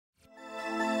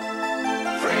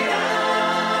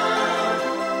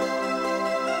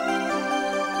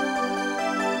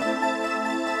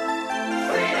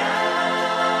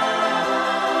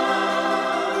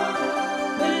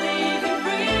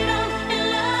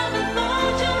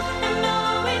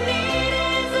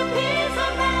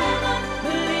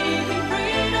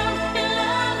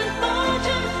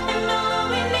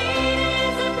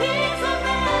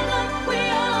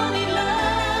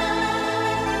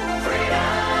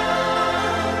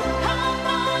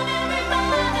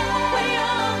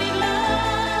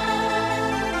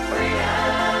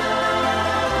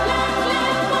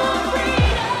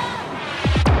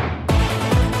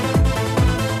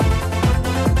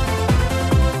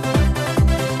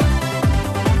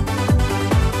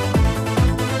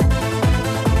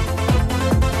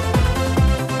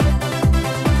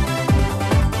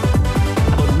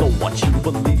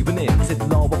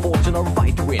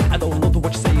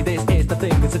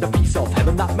the peace of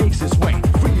heaven that makes its way.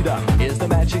 Freedom is the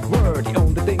magic word, the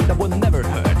only thing that will never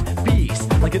hurt. Peace,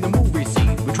 like in the movie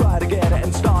scene, we try to get it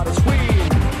and start a scream.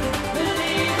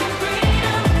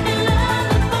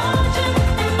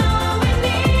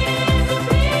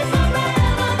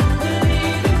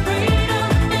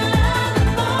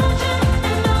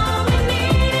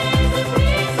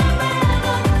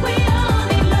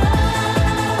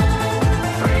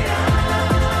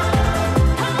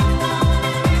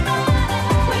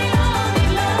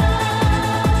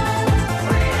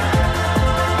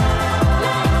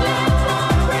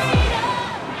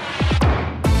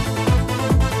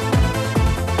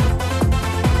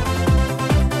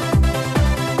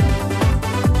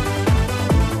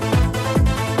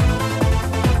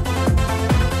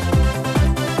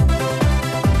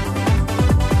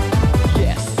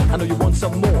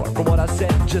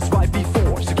 Just right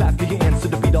before, so clap your hands to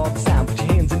the beat of the sound. Put your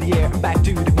hands in the air and back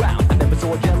to the ground. I never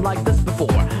saw a jam like this before.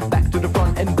 Back to the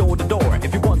front and door to door.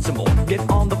 If you want some more, get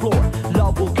on the floor.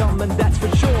 Love will come and that's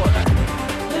for sure.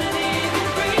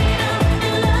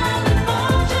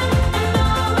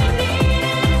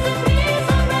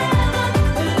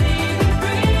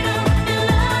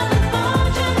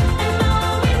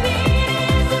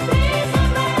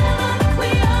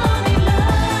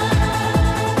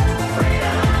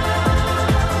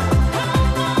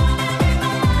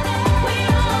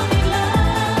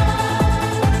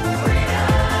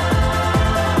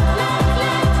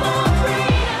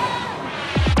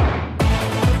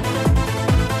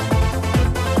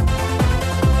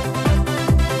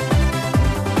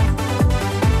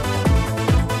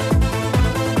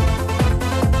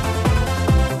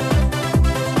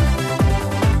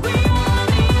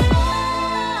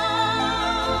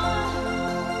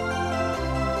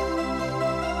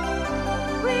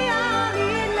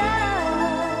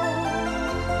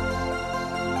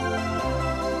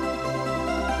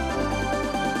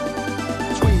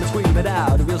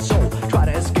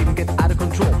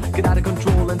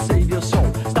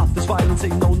 Say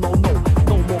no, no, no,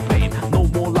 no more pain, no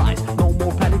more lies, no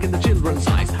more panic in the children's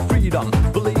eyes. Freedom,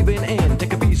 believing in,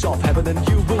 take a piece of heaven and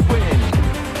you will